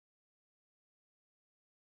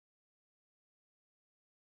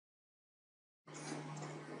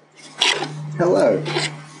Hello,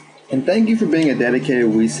 and thank you for being a dedicated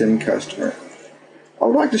we-sim customer. I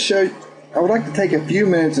would like to take a few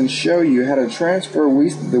minutes and show you how to transfer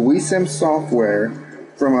the we-sim software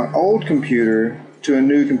from an old computer to a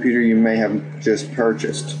new computer you may have just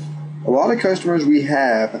purchased. A lot of customers we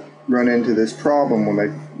have run into this problem when they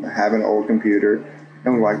have an old computer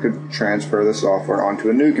and would like to transfer the software onto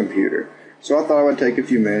a new computer. So I thought I would take a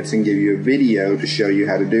few minutes and give you a video to show you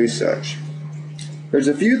how to do such. There's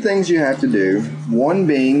a few things you have to do, one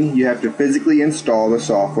being you have to physically install the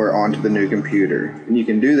software onto the new computer, and you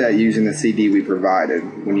can do that using the CD we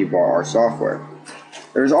provided when you bought our software.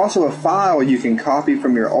 There's also a file you can copy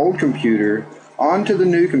from your old computer onto the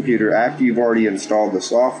new computer after you've already installed the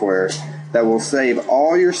software that will save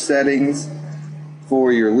all your settings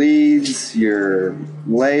for your leads, your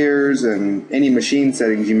layers, and any machine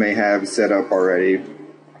settings you may have set up already.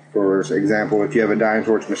 For example, if you have a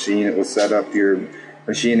Dynatorch machine, it will set up your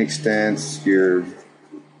machine extents, your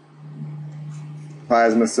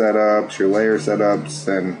plasma setups, your layer setups,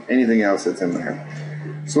 and anything else that's in there.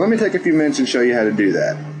 So let me take a few minutes and show you how to do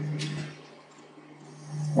that.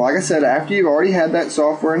 Like I said, after you've already had that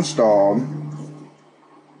software installed,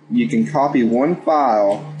 you can copy one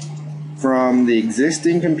file from the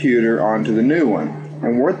existing computer onto the new one.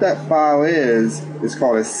 And what that file is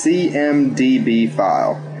called a CMDB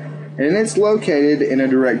file. And it's located in a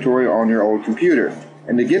directory on your old computer.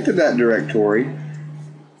 And to get to that directory,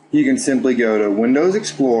 you can simply go to Windows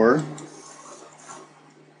Explorer,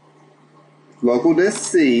 Local Disk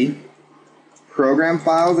C, Program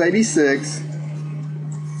Files 86,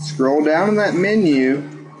 scroll down in that menu,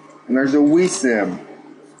 and there's a we-sim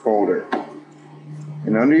folder.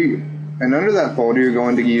 And under that folder, you're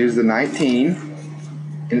going to use the 19.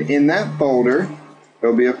 And in that folder,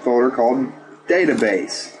 there'll be a folder called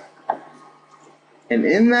Database. And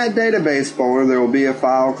in that database folder, there will be a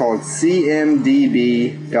file called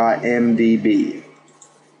CMDB.mdb.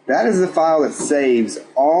 That is the file that saves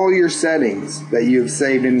all your settings that you have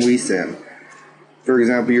saved in we-sim. For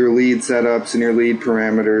example, your lead setups and your lead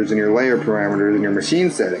parameters and your layer parameters and your machine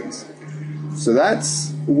settings. So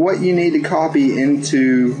that's what you need to copy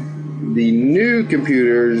into the new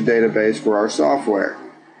computer's database for our software.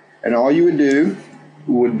 And all you would do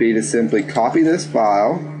would be to simply copy this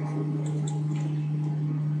file,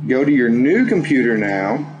 go to your new computer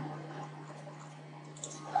now.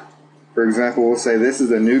 For example, we'll say this is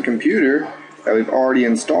a new computer that we've already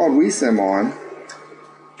installed we-sim on.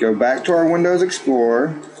 Go back to our Windows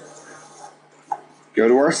Explorer, go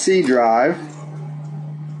to our C drive,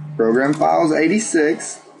 Program Files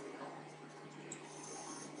 86,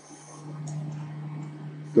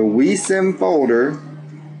 the we-sim folder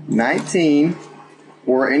 19,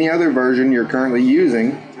 or any other version you're currently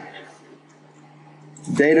using,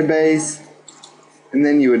 database, and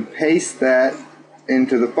then you would paste that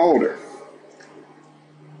into the folder.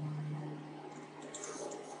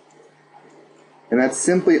 And that's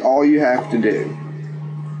simply all you have to do.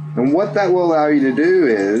 And what that will allow you to do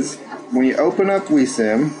is, when you open up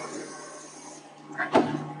we-sim,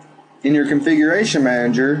 in your configuration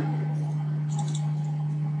manager,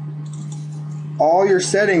 all your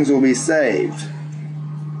settings will be saved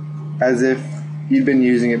as if you've been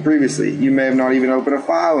using it previously. You may have not even opened a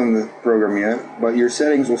file in the program yet, but your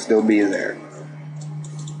settings will still be there.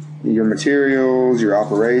 Your materials, your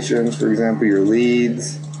operations, for example, your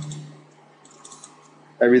leads,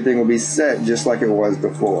 everything will be set just like it was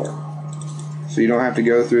before. So you don't have to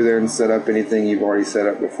go through there and set up anything you've already set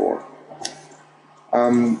up before.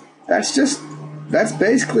 That's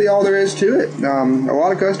basically all there is to it. A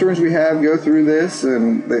lot of customers we have go through this,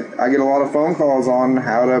 and I get a lot of phone calls on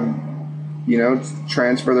how to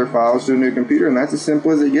transfer their files to a new computer, and that's as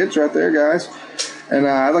simple as it gets right there, guys. And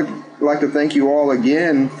I'd like to thank you all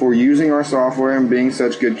again for using our software and being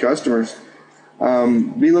such good customers.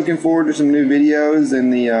 Be looking forward to some new videos in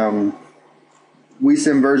the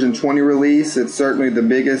we-sim version 20 release. It's certainly the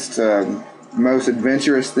biggest, most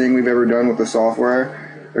adventurous thing we've ever done with the software.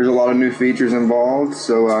 There's a lot of new features involved,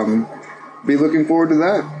 so be looking forward to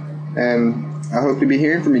that. And I hope to be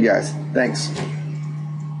hearing from you guys. Thanks.